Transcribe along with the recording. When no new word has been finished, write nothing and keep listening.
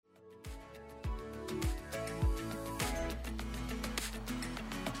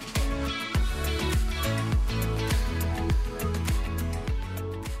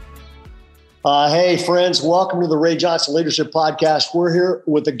Hey, friends, welcome to the Ray Johnson Leadership Podcast. We're here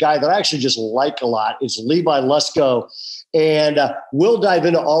with a guy that I actually just like a lot. It's Levi Lusko. And we'll dive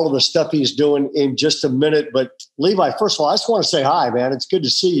into all of the stuff he's doing in just a minute. But Levi, first of all, I just want to say hi, man. It's good to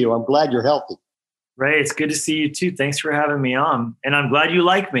see you. I'm glad you're healthy. Ray, it's good to see you too. Thanks for having me on. And I'm glad you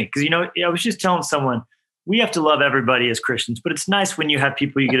like me. Because, I was just telling someone, we have to love everybody as Christians, but it's nice when you have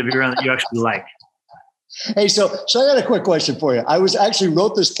people you get to be around that you actually like. Hey, so I got a quick question for you. I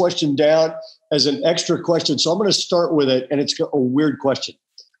wrote this question down as an extra question, so I'm going to start with it, and it's a weird question.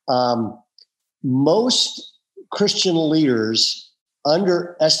 Most Christian leaders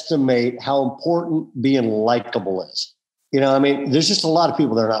underestimate how important being likable is. There's just a lot of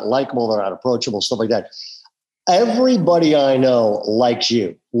people that are not likable, they're not approachable, stuff like that. Everybody I know likes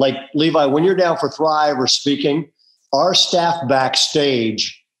you. Like Levi, when you're down for Thrive or speaking, our staff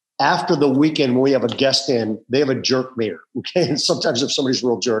backstage after the weekend, when we have a guest in, they have a jerk meter. Okay, and sometimes if somebody's a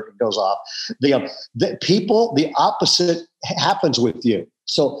real jerk, it goes off. The opposite happens with you.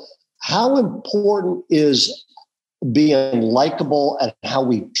 So, how important is being likable and how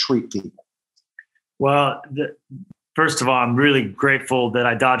we treat people? Well, first of all, I'm really grateful that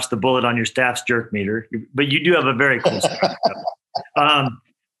I dodged the bullet on your staff's jerk meter. But you do have a very cool staff.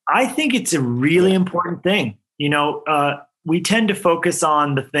 I think it's a really important thing. We tend to focus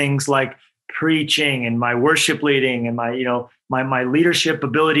on the things like preaching and my worship leading and my leadership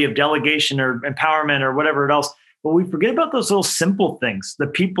ability of delegation or empowerment or whatever else. But we forget about those little simple things, the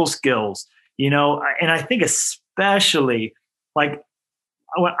people skills, and I think especially like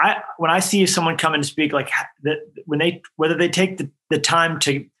when I see someone come and speak, like whether they take the time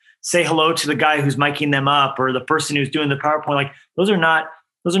to say hello to the guy who's miking them up or the person who's doing the PowerPoint, like those are not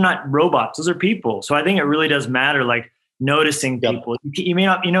robots, those are people. So I think it really does matter. Like, noticing people. Yep. You may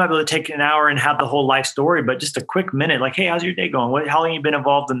not be able to take an hour and have the whole life story, but just a quick minute, like, hey, how's your day going? How long have you been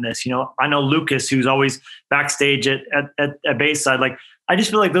involved in this? I know Lucas, who's always backstage at Bayside. Like, I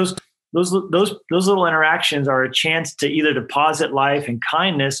just feel like those little interactions are a chance to either deposit life and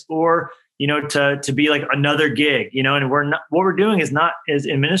kindness or, to be like another gig, and what we're doing is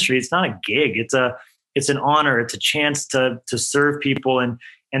in ministry. It's not a gig. It's an honor. It's a chance to serve people. And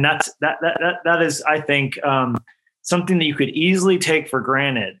that is, I think, something that you could easily take for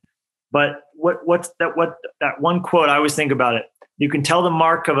granted. But what's that one quote, I always think about it. You can tell the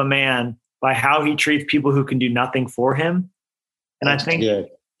mark of a man by how he treats people who can do nothing for him. And that's, I think good.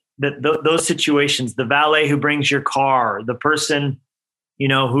 That those situations, the valet who brings your car, the person,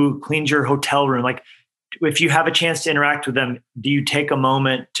 who cleans your hotel room, like if you have a chance to interact with them, do you take a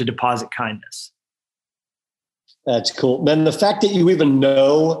moment to deposit kindness? That's cool. Then the fact that you even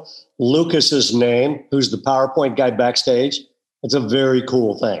know Lucas's name, who's the PowerPoint guy backstage, it's a very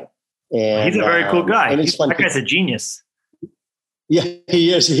cool thing. And he's a very cool guy. And that guy's a genius. Yeah,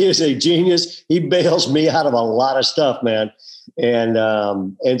 he is. He is a genius. He bails me out of a lot of stuff, man. And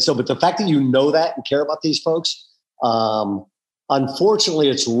so, but the fact that you know that and care about these folks, unfortunately,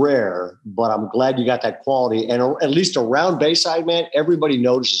 it's rare. But I'm glad you got that quality. And at least around Bayside, man, everybody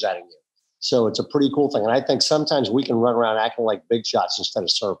notices that in you. So it's a pretty cool thing. And I think sometimes we can run around acting like big shots instead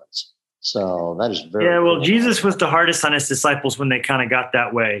of servants. So that is very well, cool. Jesus was the hardest on his disciples when they kind of got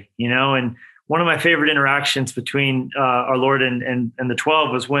that way, and one of my favorite interactions between our Lord and the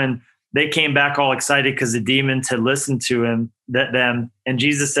 12 was when they came back all excited because the demons had listened to them. And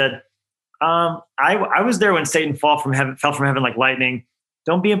Jesus said, I was there when Satan fell from heaven like lightning.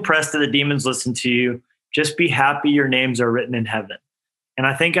 Don't be impressed that the demons listen to you. Just be happy your names are written in heaven. And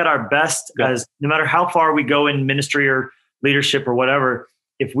I think at our best, as no matter how far we go in ministry or leadership or whatever,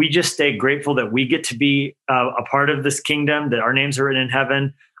 if we just stay grateful that we get to be a part of this kingdom, that our names are written in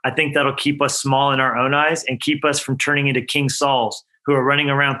heaven, I think that'll keep us small in our own eyes and keep us from turning into King Sauls who are running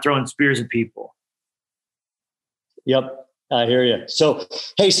around throwing spears at people. Yep, I hear you. So,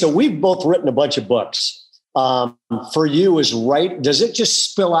 hey, we've both written a bunch of books. For you, does it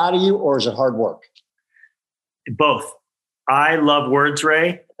just spill out of you or is it hard work? Both. I love words,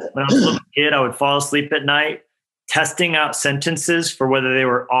 Ray. When I was a little kid, I would fall asleep at night testing out sentences for whether they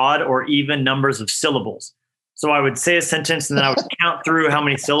were odd or even numbers of syllables. So I would say a sentence and then I would count through how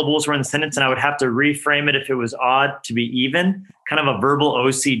many syllables were in the sentence and I would have to reframe it if it was odd to be even, kind of a verbal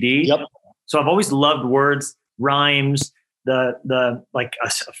OCD. Yep. So I've always loved words, rhymes, the like a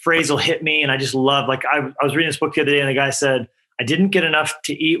phrase will hit me. And I just love, like I was reading this book the other day and the guy said, I didn't get enough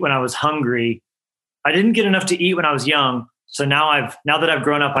to eat when I was hungry. I didn't get enough to eat when I was young. So now that I've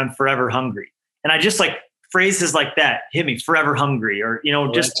grown up, I'm forever hungry. And I just like phrases like that hit me, forever hungry, or,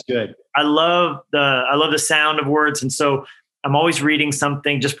 just that's good. I love the sound of words. And so I'm always reading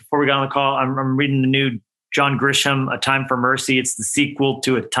something. Just before we got on the call, I'm reading the new John Grisham, A Time for Mercy. It's the sequel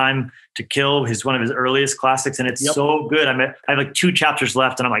to A Time to Kill, one of his earliest classics, and it's so good. I have like 2 chapters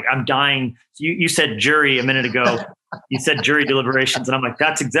left, and I'm like, I'm dying. You said jury a minute ago. You said jury deliberations, and I'm like,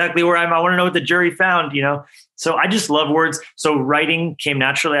 that's exactly where I want to know what the jury found, So I just love words. So writing came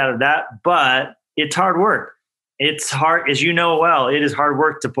naturally out of that, but it's hard work. It's hard, as you know well, it is hard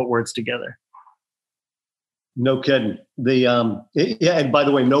work to put words together. No kidding. And by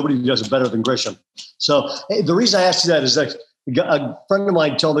the way, nobody does it better than Grisham. So the reason I asked you that is that a friend of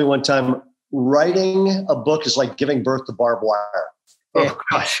mine told me one time, writing a book is like giving birth to barbed wire. Oh,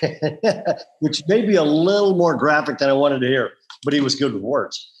 gosh. Which may be a little more graphic than I wanted to hear, but he was good with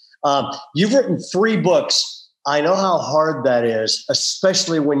words. You've written 3 books. I know how hard that is,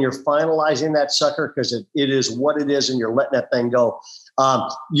 especially when you're finalizing that sucker, because it is what it is and you're letting that thing go.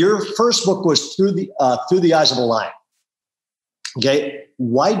 Your first book was Through the Eyes of a Lion. Okay.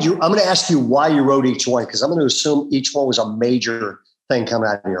 I'm going to ask you why you wrote each one, because I'm going to assume each one was a major thing coming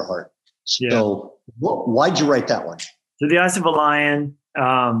out of your heart. So why'd you write that one? Through the Eyes of a Lion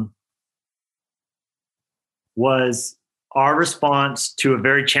was our response to a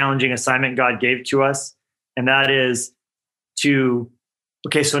very challenging assignment God gave to us. And that is so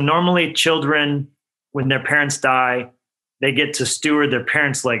normally children, when their parents die, they get to steward their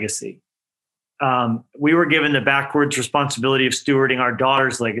parents' legacy. We were given the backwards responsibility of stewarding our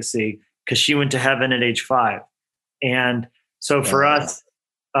daughter's legacy because she went to heaven at age 5. And so for us,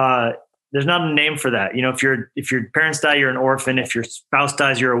 there's not a name for that. If your parents die, you're an orphan. If your spouse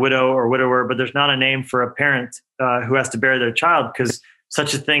dies, you're a widow or widower, but there's not a name for a parent who has to bury their child, because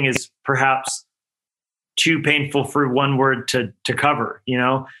such a thing is perhaps too painful for one word to cover,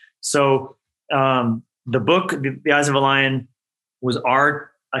 So the book, The Eyes of a Lion, was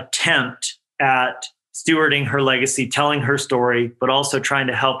our attempt at stewarding her legacy, telling her story, but also trying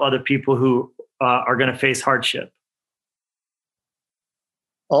to help other people who are going to face hardship.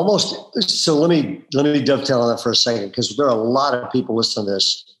 Almost. So let me dovetail on that for a second, because there are a lot of people listening to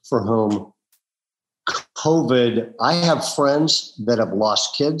this for whom COVID, I have friends that have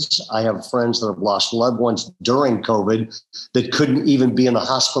lost kids. I have friends that have lost loved ones during COVID that couldn't even be in the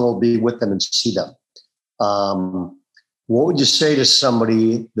hospital, be with them and see them. What would you say to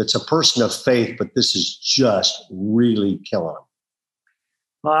somebody that's a person of faith, but this is just really killing them?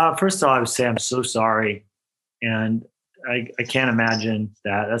 Well, first of all, I would say I'm so sorry. And I can't imagine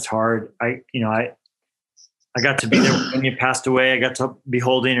that. That's hard. I got to be there when you passed away. I got to be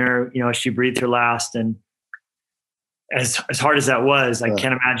holding her, as she breathed her last. And as hard as that was, I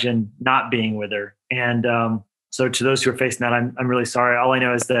can't imagine not being with her. And so to those who are facing that, I'm really sorry. All I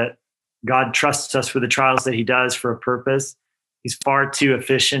know is that God trusts us with the trials that he does for a purpose. He's far too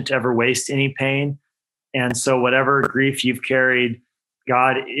efficient to ever waste any pain. And so whatever grief you've carried,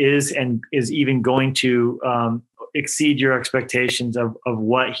 God is and is even going to exceed your expectations of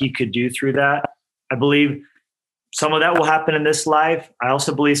what he could do through that. I believe some of that will happen in this life. I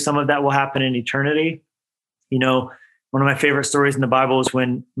also believe some of that will happen in eternity. One of my favorite stories in the Bible is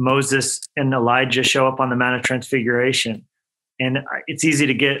when Moses and Elijah show up on the Mount of Transfiguration. And it's easy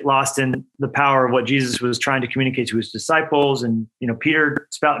to get lost in the power of what Jesus was trying to communicate to his disciples, and, Peter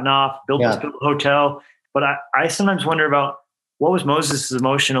spouting off, building a hotel. But I sometimes wonder about what was Moses'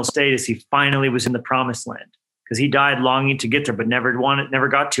 emotional state as he finally was in the promised land, because he died longing to get there, but never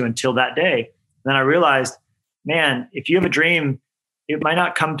got to until that day. And then I realized, man, if you have a dream, it might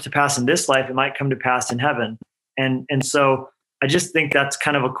not come to pass in this life. It might come to pass in heaven. And so I just think that's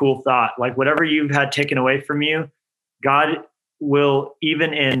kind of a cool thought. Like whatever you've had taken away from you, God will,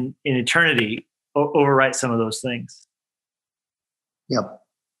 even in eternity, overwrite some of those things. Yep.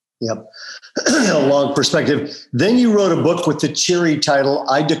 A long perspective. Then you wrote a book with the cheery title,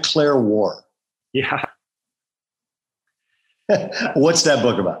 I Declare War. Yeah. What's that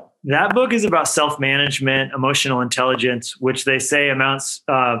book about? That book is about self-management, emotional intelligence, which they say amounts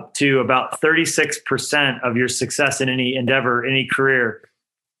to about 36% of your success in any endeavor, any career.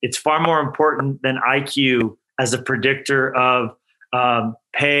 It's far more important than IQ as a predictor of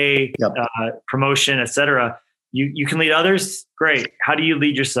pay, promotion, etc. You can lead others. Great. How do you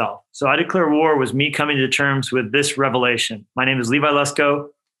lead yourself? So I Declare War was me coming to terms with this revelation. My name is Levi Lusko,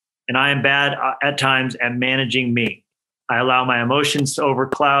 and I am bad at times at managing me. I allow my emotions to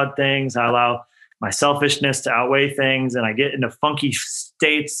overcloud things. I allow my selfishness to outweigh things. And I get into funky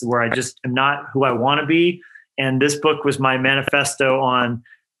states where I just am not who I want to be. And this book was my manifesto on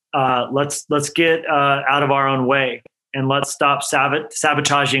let's get out of our own way, and let's stop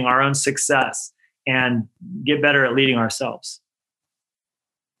sabotaging our own success and get better at leading ourselves.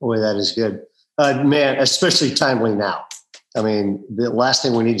 Boy, that is good. Man, especially timely now. I mean, the last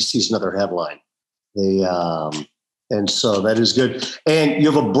thing we need to see is another headline. And so that is good. And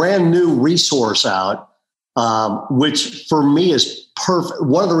you have a brand new resource out, which for me is perfect.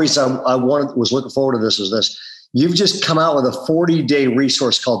 One of the reasons I was looking forward to this is this. You've just come out with a 40-day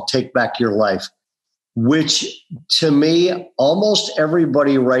resource called Take Back Your Life, which to me, almost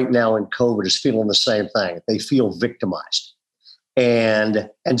everybody right now in COVID is feeling the same thing. They feel victimized. And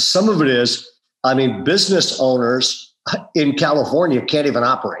some of it is, I mean, business owners in California can't even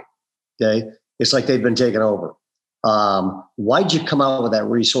operate. Okay. It's like they've been taken over. Why'd you come out with that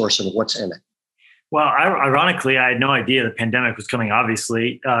resource and what's in it? Well, ironically, I had no idea the pandemic was coming,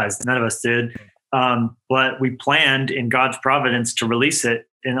 obviously, as none of us did. But we planned in God's providence to release it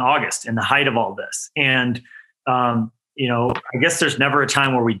in August, in the height of all this. And, I guess there's never a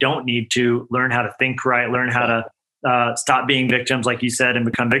time where we don't need to learn how to think right, learn how to stop being victims, like you said, and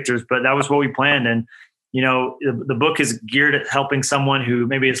become victors. But that was what we planned. And, the book is geared at helping someone who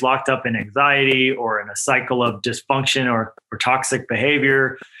maybe is locked up in anxiety or in a cycle of dysfunction or toxic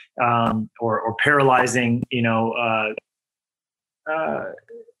behavior, or paralyzing,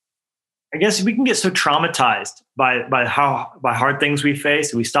 I guess we can get so traumatized by hard things we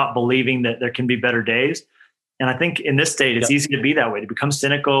face, we stop believing that there can be better days. And I think in this state, it's easy to be that way, to become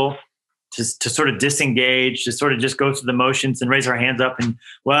cynical, to sort of disengage, to sort of just go through the motions and raise our hands up and,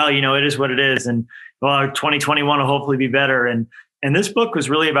 well, it is what it is. And 2021 will hopefully be better. And this book was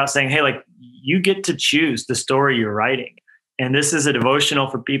really about saying, hey, like, you get to choose the story you're writing. And this is a devotional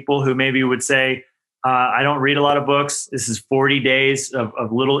for people who maybe would say, I don't read a lot of books. This is 40 days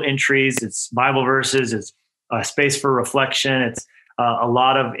of little entries. It's Bible verses. It's a space for reflection. It's a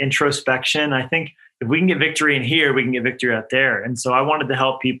lot of introspection. I think if we can get victory in here, we can get victory out there. And so I wanted to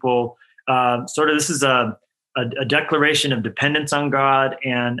help people this is a declaration of dependence on God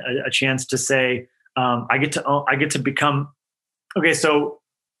and a chance to say, I get to become, okay, so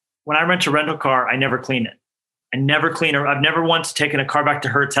when I rent a rental car, I never clean it. I've never once taken a car back to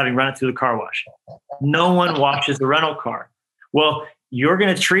Hertz having run it through the car wash. No one washes a rental car. Well, you're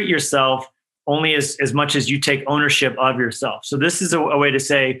going to treat yourself only as much as you take ownership of yourself. So this is a way to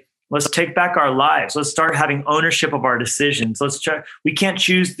say, let's take back our lives. Let's start having ownership of our decisions. We can't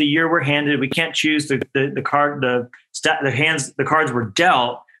choose the year we're handed. We can't choose the cards we're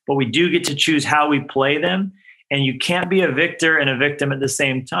dealt, but we do get to choose how we play them. And you can't be a victor and a victim at the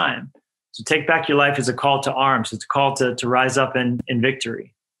same time. So Take Back Your Life is a call to arms. It's a call to rise up in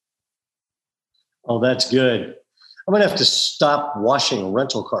victory. Oh, that's good. I'm going to have to stop washing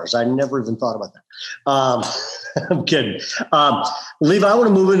rental cars. I never even thought about that. I'm kidding. Levi, I want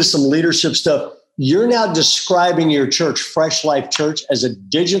to move into some leadership stuff. You're now describing your church, Fresh Life Church, as a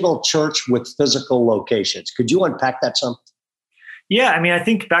digital church with physical locations. Could you unpack that some? Yeah, I mean, I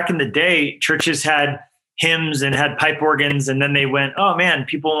think back in the day, churches had hymns and had pipe organs, and then they went, oh man,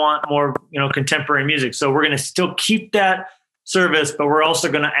 people want more, contemporary music. So we're going to still keep that service, but we're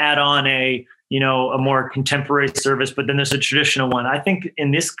also going to add on a more contemporary service, but then there's a traditional one. I think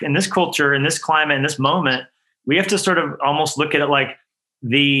in this culture, in this climate, in this moment, we have to sort of almost look at it like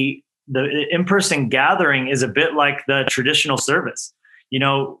the in-person gathering is a bit like the traditional service.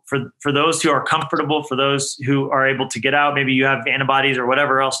 For those who are comfortable, for those who are able to get out, maybe you have antibodies or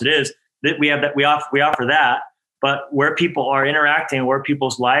whatever else it is, that we offer that. But where people are interacting, where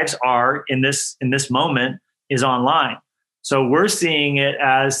people's lives are in this moment is online. So we're seeing it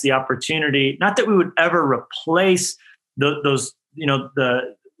as the opportunity, not that we would ever replace the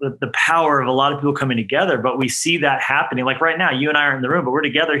power of a lot of people coming together, but we see that happening. Like right now, you and I are in the room, but we're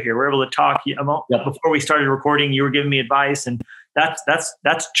together here. We're able to talk. Before we started recording, you were giving me advice, and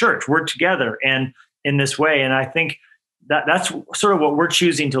that's church. We're together and in this way. And I think that's sort of what we're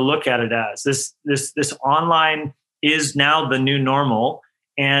choosing to look at it as. This online is now the new normal.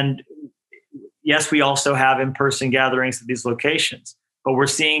 And yes, we also have in-person gatherings at these locations, but we're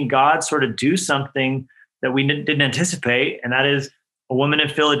seeing God sort of do something that we didn't anticipate. And that is a woman in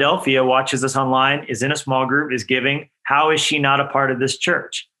Philadelphia watches us online, is in a small group, is giving. How is she not a part of this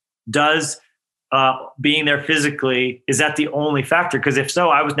church? Does being there physically, is that the only factor? Because if so,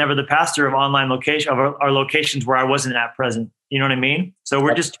 I was never the pastor of online location of our locations where I wasn't at present. You know what I mean? So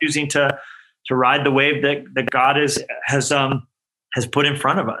we're just choosing to ride the wave that God has put in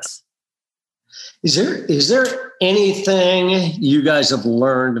front of us. Is there anything you guys have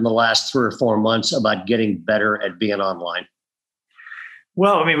learned in the last 3 or 4 months about getting better at being online?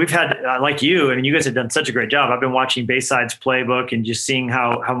 Well, I mean, we've had, like you, I mean, you guys have done such a great job. I've been watching Bayside's playbook and just seeing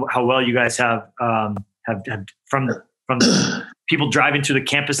how well you guys have from the people driving through the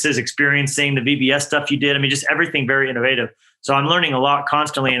campuses, experiencing the VBS stuff you did. I mean, just everything very innovative. So I'm learning a lot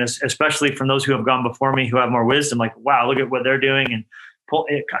constantly, and especially from those who have gone before me, who have more wisdom, like, wow, look at what they're doing. And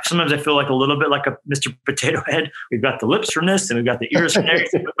sometimes I feel like a little bit like a Mr. Potato Head. We've got the lips from this and we've got the ears from there.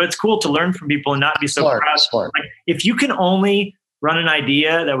 But it's cool to learn from people and not be so proud. Like, if you can only run an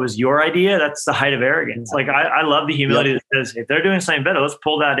idea that was your idea, that's the height of arrogance. Like I love the humility that says, if they're doing something better, let's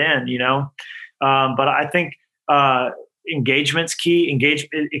pull that in, But I think engagement's key.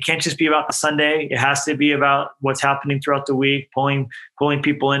 It can't just be about the Sunday. It has to be about what's happening throughout the week, pulling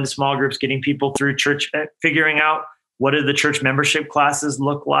people into small groups, getting people through church, figuring out what do the church membership classes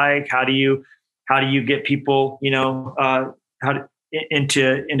look like? How do you get people,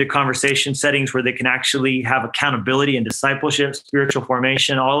 into conversation settings where they can actually have accountability and discipleship, spiritual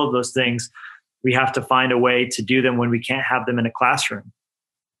formation, all of those things. We have to find a way to do them when we can't have them in a classroom.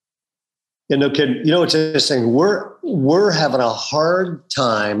 Yeah, no kidding. What's interesting? We're having a hard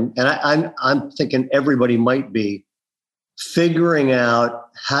time, and I'm thinking everybody might be figuring out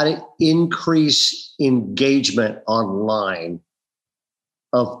how to increase engagement online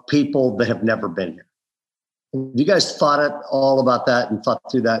of people that have never been here. Have you guys thought all about that and thought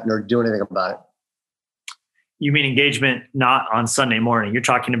through that and are doing anything about it? You mean engagement not on Sunday morning? You're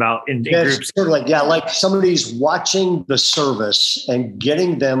talking about in groups? Sort of like somebody's watching the service and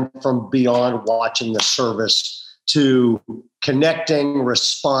getting them from beyond watching the service to connecting,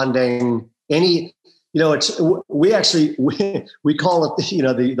 responding, we call it,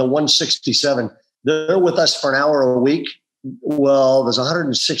 the 167. They're with us for an hour a week. Well, there's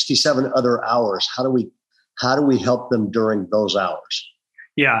 167 other hours. How do we help them during those hours?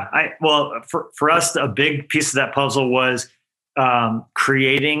 Yeah. For us, a big piece of that puzzle was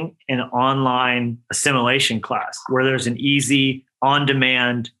creating an online assimilation class where there's an easy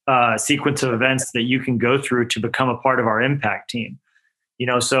on-demand sequence of events that you can go through to become a part of our impact team.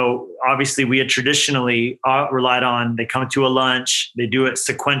 So obviously we had traditionally relied on, they come to a lunch, they do it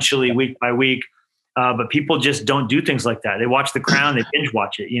sequentially week by week. But people just don't do things like that. They watch The Crown, they binge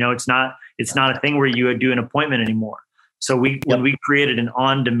watch it. It's not a thing where you would do an appointment anymore. So when we created an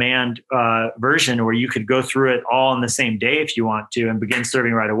on-demand version where you could go through it all on the same day if you want to and begin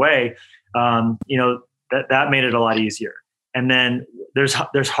serving right away, that made it a lot easier. And then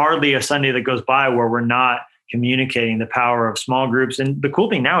there's hardly a Sunday that goes by where we're not communicating the power of small groups. And the cool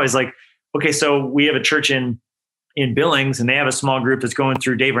thing now is okay, so we have a church in Billings, and they have a small group that's going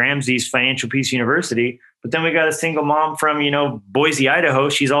through Dave Ramsey's Financial Peace University. But then we got a single mom from, Boise, Idaho.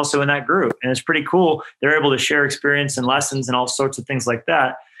 She's also in that group. And it's pretty cool. They're able to share experience and lessons and all sorts of things like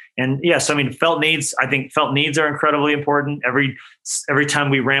that. And yes, felt needs are incredibly important. Every time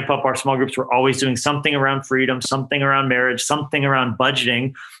we ramp up our small groups, we're always doing something around freedom, something around marriage, something around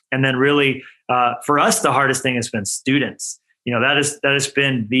budgeting. And then really, for us, the hardest thing has been students. That has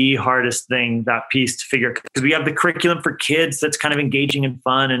been the hardest thing, that piece to figure, because we have the curriculum for kids that's kind of engaging and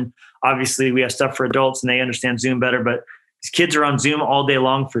fun. And obviously we have stuff for adults and they understand Zoom better, but these kids are on Zoom all day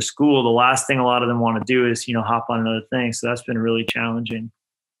long for school. The last thing a lot of them want to do is, hop on another thing. So that's been really challenging.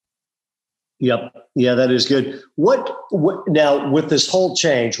 Yep. Yeah, that is good. What now with this whole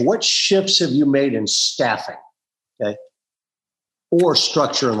change, what shifts have you made in staffing? Okay. Or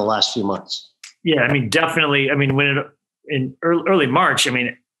structure in the last few months? Yeah, definitely. In early March,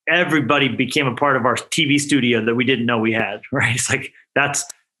 everybody became a part of our TV studio that we didn't know we had, right? It's like, that's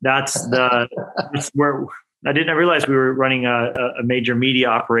where I didn't realize we were running a major media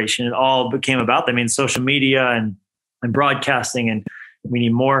operation. It all became about that. Social media and broadcasting, and we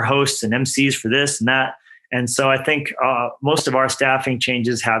need more hosts and MCs for this and that. And so I think most of our staffing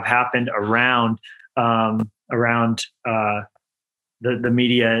changes have happened around the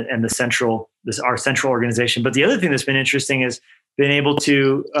media and our central organization. But the other thing that's been interesting is being able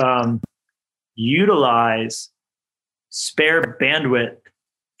to utilize spare bandwidth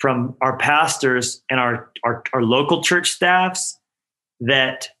from our pastors and our local church staffs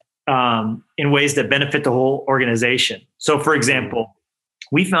that in ways that benefit the whole organization. So for example,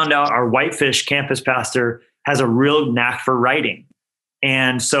 we found out our Whitefish campus pastor has a real knack for writing.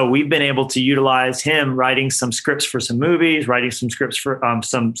 And so we've been able to utilize him writing some scripts for some movies, writing some scripts for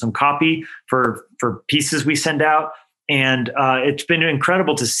some copy for pieces we send out. And it's been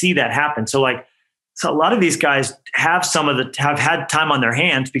incredible to see that happen. So a lot of these guys have had time on their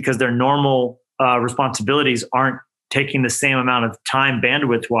hands because their normal responsibilities aren't taking the same amount of time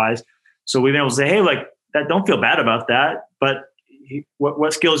bandwidth wise. So we've been able to say, hey, that, don't feel bad about that, but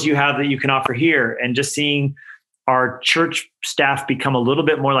what skills you have that you can offer here. And just seeing our church staff become a little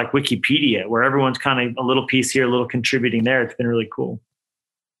bit more like Wikipedia, where everyone's kind of a little piece here, a little contributing there. It's been really cool.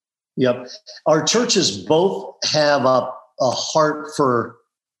 Yep. Our churches both have a heart for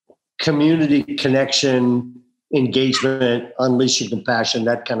community connection, engagement, unleashing compassion,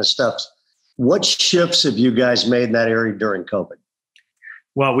 that kind of stuff. What shifts have you guys made in that area during COVID?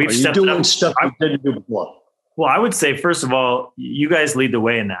 Well, we've Are you stepped doing up. stuff you didn't do before? Well, I would say, first of all, you guys lead the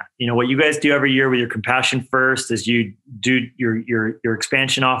way in that. You know, what you guys do every year with your Compassion First, as you do your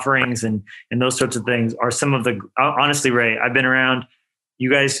expansion offerings and those sorts of things, are some of the, honestly, Ray, I've been around.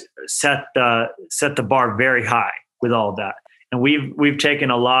 You guys set the bar very high with all of that, and we've taken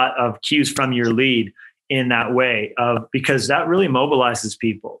a lot of cues from your lead in that way, because that really mobilizes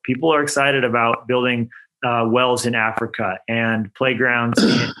people. People are excited about building wells in Africa and playgrounds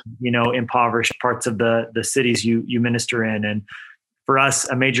in, impoverished parts of the cities you minister in. And for us,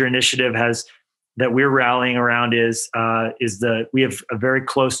 a major initiative that we're rallying around is we have a very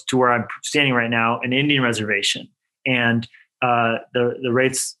close to where I'm standing right now, an Indian reservation. And the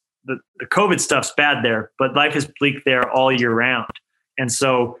rates, the COVID stuff's bad there, but life is bleak there all year round. And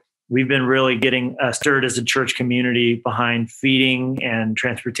so we've been really getting stirred as a church community behind feeding and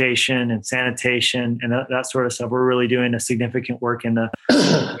transportation and sanitation and that sort of stuff. We're really doing a significant work in the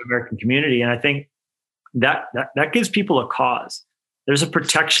American community. And I think that gives people a cause. There's a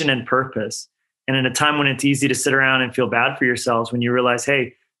protection and purpose. And in a time when it's easy to sit around and feel bad for yourselves, when you realize,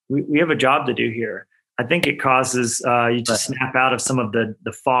 hey, we have a job to do here, I think it causes you to snap out of some of the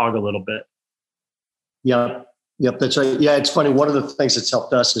fog a little bit. Yep, that's right. Yeah, it's funny. One of the things that's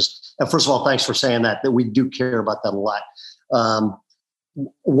helped us is, and first of all, thanks for saying that we do care about that a lot.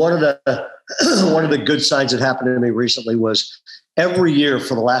 One of the good signs that happened to me recently was every year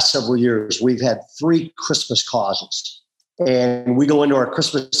for the last several years, we've had 3 Christmas causes. And we go into our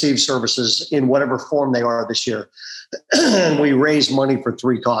Christmas Eve services in whatever form they are this year. And we raise money for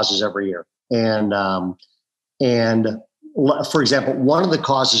 3 causes every year. And for example, one of the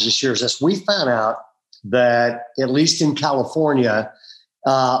causes this year is this: we found out that at least in California,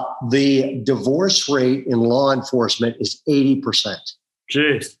 the divorce rate in law enforcement is 80%.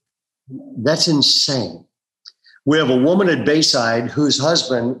 Jeez. That's insane. We have a woman at Bayside whose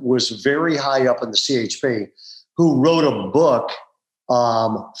husband was very high up in the CHP, who wrote a book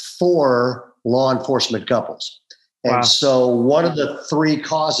for law enforcement couples. And Wow. So one of the 3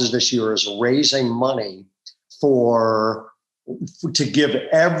 causes this year is raising money to give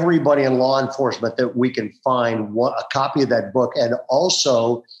everybody in law enforcement that we can find a copy of that book, and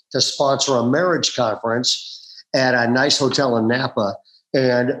also to sponsor a marriage conference at a nice hotel in Napa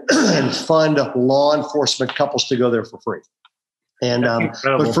and fund law enforcement couples to go there for free. And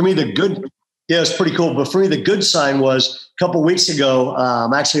but for me, it's pretty cool. But for me, the good sign was a couple of weeks ago,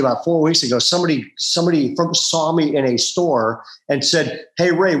 actually about 4 weeks ago, somebody saw me in a store and said,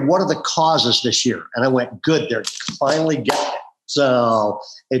 "Hey, Ray, what are the causes this year?" And I went, "Good, they're finally getting it." So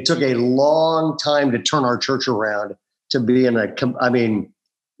it took a long time to turn our church around to be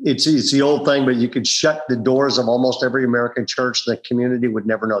it's the old thing, but you could shut the doors of almost every American church. The community would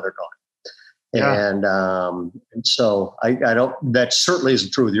never know they're gone. Yeah. And so that certainly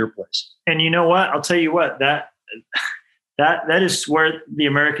isn't true with your place. And you know what? I'll tell you what, that is where the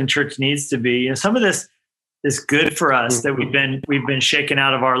American church needs to be. You know, some of this is good for us, that we've been shaken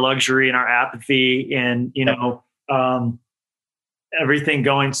out of our luxury and our apathy and, everything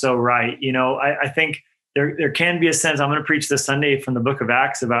going so right. I think there can be a sense, I'm going to preach this Sunday from the book of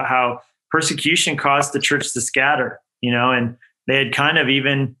Acts about how persecution caused the church to scatter, and they had kind of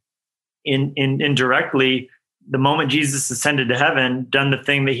even indirectly, the moment Jesus ascended to heaven, done the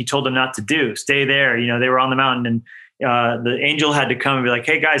thing that he told them not to do, stay there. They were on the mountain, and the angel had to come and be like,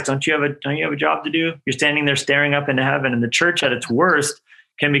 "Hey guys, don't you have a job to do? You're standing there staring up into heaven." And the church at its worst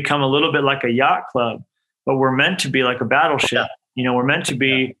can become a little bit like a yacht club, but we're meant to be like a battleship. We're meant to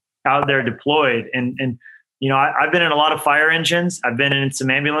be out there deployed. And I've been in a lot of fire engines. I've been in some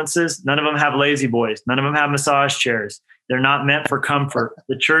ambulances. None of them have lazy boys. None of them have massage chairs. They're not meant for comfort.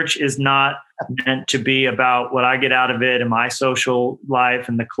 The church is not meant to be about what I get out of it and my social life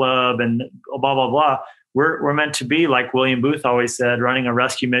and the club and blah, blah, blah. We're meant to be, like William Booth always said, running a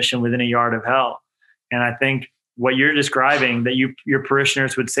rescue mission within a yard of hell. And I think what you're describing, that your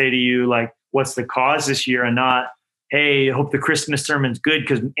parishioners would say to you, like, what's the cause this year, and not, hey, I hope the Christmas sermon's good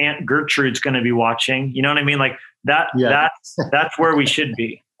because Aunt Gertrude's going to be watching. You know what I mean? Like that. Yeah. That's where we should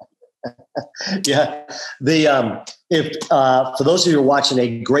be. Yeah. If for those of you who are watching,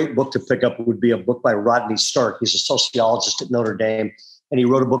 a great book to pick up would be a book by Rodney Stark. He's a sociologist at Notre Dame, and he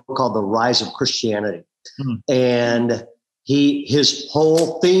wrote a book called The Rise of Christianity. And his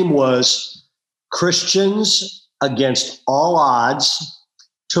whole theme was Christians against all odds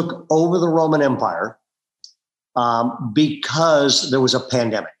took over the Roman Empire because there was a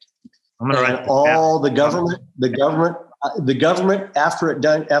pandemic. And all the government, after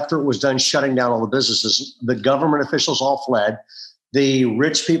it was done shutting down all the businesses, the government officials all fled. The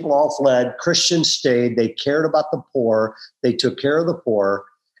rich people all fled. Christians stayed. They cared about the poor. They took care of the poor.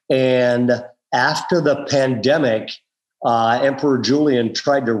 And after the pandemic, Emperor Julian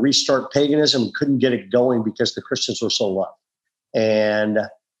tried to restart paganism, couldn't get it going because the Christians were so low. And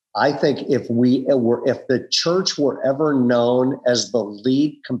I think if the church were ever known as the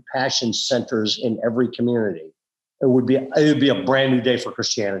lead compassion centers in every community, it would be a brand new day for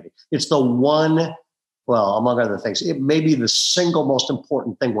Christianity. It's the one, well, among other things, it may be the single most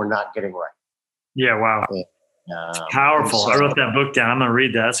important thing we're not getting right. Yeah, wow. It's powerful. I wrote that book down. I'm going to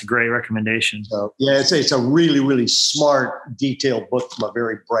read that. That's a great recommendation. So, yeah, it's a really, really smart, detailed book from a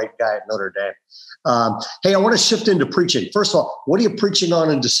very bright guy at Notre Dame. Hey, I want to shift into preaching. First of all, what are you preaching on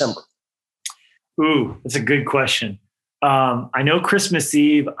in December? Ooh, that's a good question. I know Christmas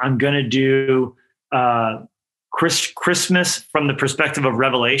Eve, I'm going to do Christmas from the perspective of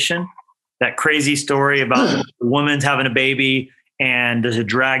Revelation, that crazy story about the woman's having a baby and there's a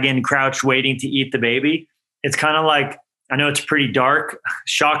dragon crouched waiting to eat the baby. It's kind of like, I know it's pretty dark.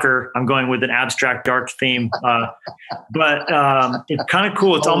 Shocker, I'm going with an abstract dark theme. But it's kind of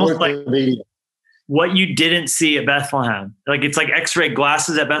cool. It's almost like what you didn't see at Bethlehem. Like, it's like X-ray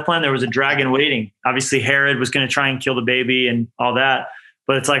glasses at Bethlehem. There was a dragon waiting. Obviously, Herod was going to try and kill the baby and all that.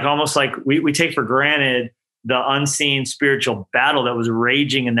 But it's like almost like we take for granted the unseen spiritual battle that was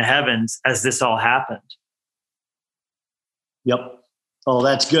raging in the heavens as this all happened. Yep. Oh,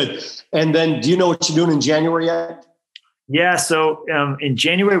 that's good. And then do you know what you're doing in January yet? Yeah. So in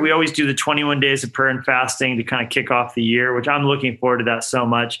January, we always do the 21 days of prayer and fasting to kind of kick off the year, which I'm looking forward to that so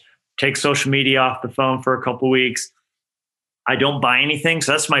much. Take social media off the phone for a couple of weeks. I don't buy anything.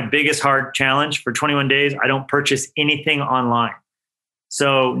 So that's my biggest hard challenge for 21 days. I don't purchase anything online.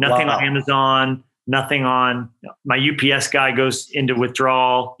 So nothing on Amazon, nothing on my UPS guy goes into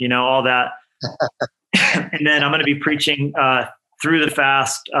withdrawal, all that. And then I'm going to be preaching through the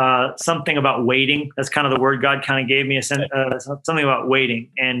fast, something about waiting. That's kind of the word God kind of gave me, something about waiting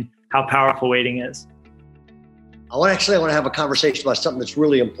and how powerful waiting is. I want to have a conversation about something that's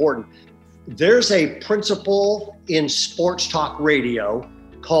really important. There's a principle in sports talk radio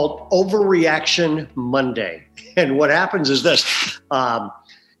called Overreaction Monday. And what happens is this.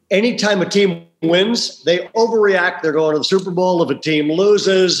 Anytime a team wins, they overreact. They're going to the Super Bowl. If a team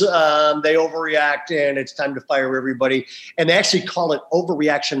loses, they overreact, and it's time to fire everybody. And they actually call it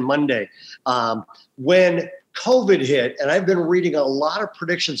Overreaction Monday. When COVID hit, and I've been reading a lot of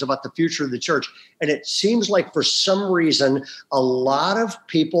predictions about the future of the church, and it seems like for some reason, a lot of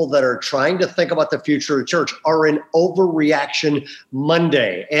people that are trying to think about the future of the church are in Overreaction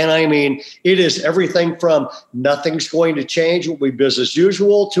Monday. And I mean, it is everything from nothing's going to change, will be business as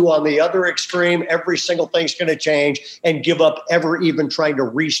usual, to on the other extreme, every single thing's going to change, and give up ever even trying to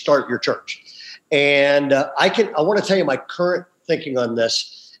restart your church. And I want to tell you my current thinking on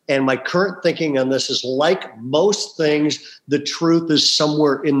this. And my current thinking on this is, like most things, the truth is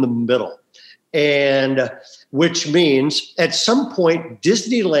somewhere in the middle. And which means at some point,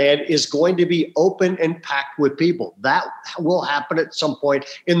 Disneyland is going to be open and packed with people. That will happen at some point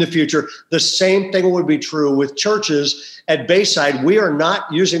in the future. The same thing would be true with churches. At Bayside, we are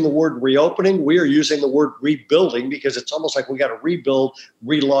not using the word reopening. We are using the word rebuilding, because it's almost like we got to rebuild,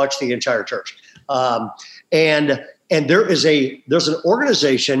 relaunch the entire church. And there's an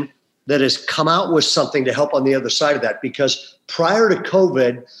organization that has come out with something to help on the other side of that, because prior to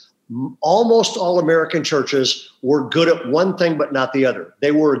COVID, almost all American churches were good at one thing, but not the other.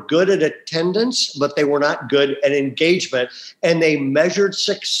 They were good at attendance, but they were not good at engagement. And they measured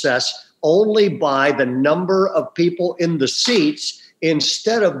success only by the number of people in the seats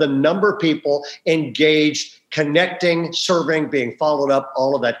instead of the number of people engaged, connecting, serving, being followed up,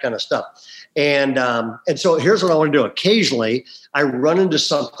 all of that kind of stuff. And so here's what I want to do. Occasionally, I run into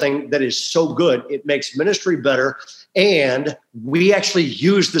something that is so good, it makes ministry better. And we actually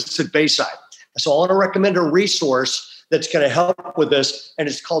use this at Bayside. So I want to recommend a resource that's going to help with this, and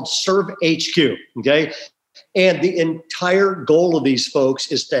it's called Serve HQ. Okay. And the entire goal of these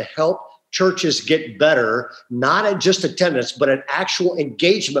folks is to help churches get better, not at just attendance, but at actual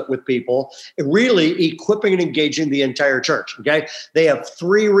engagement with people, really equipping and engaging the entire church, okay? They have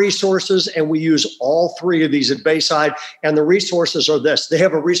 3 resources, and we use all 3 of these at Bayside, and the resources are this. They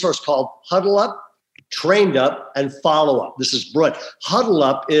have a resource called Huddle Up, Trained Up, and Follow Up. This is brilliant. Huddle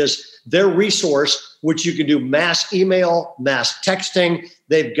Up is their resource, which you can do mass email, mass texting.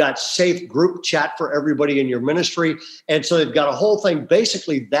 They've got safe group chat for everybody in your ministry. And so they've got a whole thing.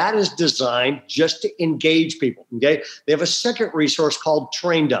 Basically, that is designed just to engage people, okay? They have a second resource called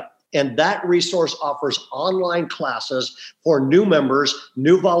Trained Up. And that resource offers online classes for new members,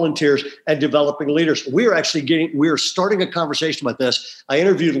 new volunteers, and developing leaders. We are starting a conversation about this. I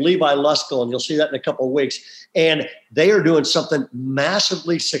interviewed Levi Luskell, and you'll see that in a couple of weeks. And they are doing something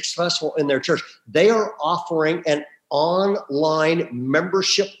massively successful in their church. They are offering an online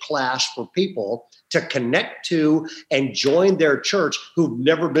membership class for people to connect to and join their church who've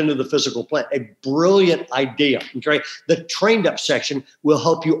never been to the physical plant. A brilliant idea. Okay. The trained up section will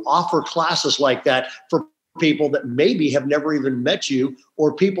help you offer classes like that for people that maybe have never even met you,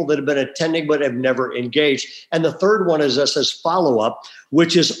 or people that have been attending but have never engaged. And the third one is this as follow-up,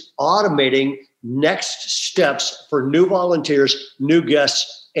 which is automating next steps for new volunteers, new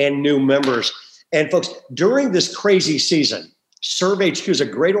guests, and new members. And folks, during this crazy season, ServeHQ is a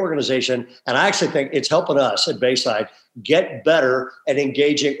great organization, and I actually think it's helping us at Bayside get better at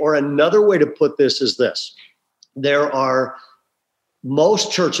engaging. Or another way to put this is this: there are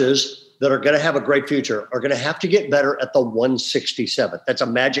most churches that are going to have a great future are going to have to get better at the 167th. That's a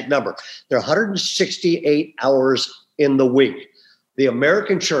magic number. There are 168 hours in the week. The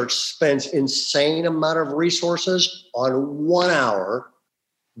American church spends insane amount of resources on 1 hour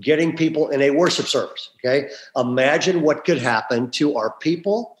getting people in a worship service, okay? Imagine what could happen to our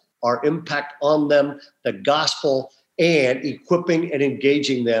people, our impact on them, the gospel, and equipping and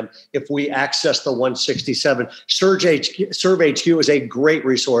engaging them if we access the 167. ServeHQ is a great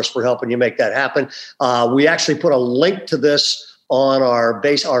resource for helping you make that happen. We actually put a link to this on our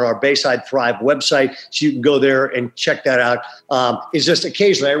Bayside Thrive website, so you can go there and check that out. It's just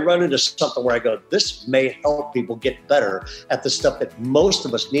occasionally I run into something where I go, this may help people get better at the stuff that most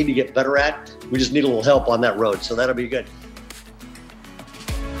of us need to get better at. We just need a little help on that road. So that'll be good.